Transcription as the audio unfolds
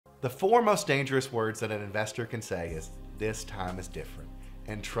The four most dangerous words that an investor can say is, "This time is different."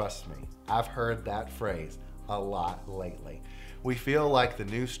 And trust me, I've heard that phrase a lot lately. We feel like the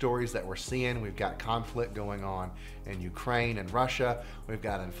news stories that we're seeing, we've got conflict going on in Ukraine and Russia, we've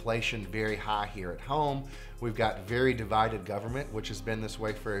got inflation very high here at home, we've got very divided government, which has been this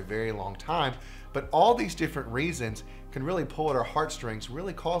way for a very long time, but all these different reasons can really pull at our heartstrings,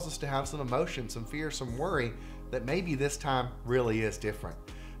 really cause us to have some emotion, some fear, some worry that maybe this time really is different.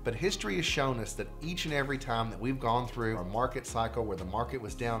 But history has shown us that each and every time that we've gone through a market cycle where the market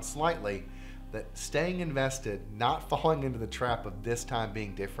was down slightly, that staying invested, not falling into the trap of this time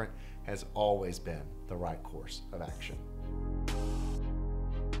being different, has always been the right course of action.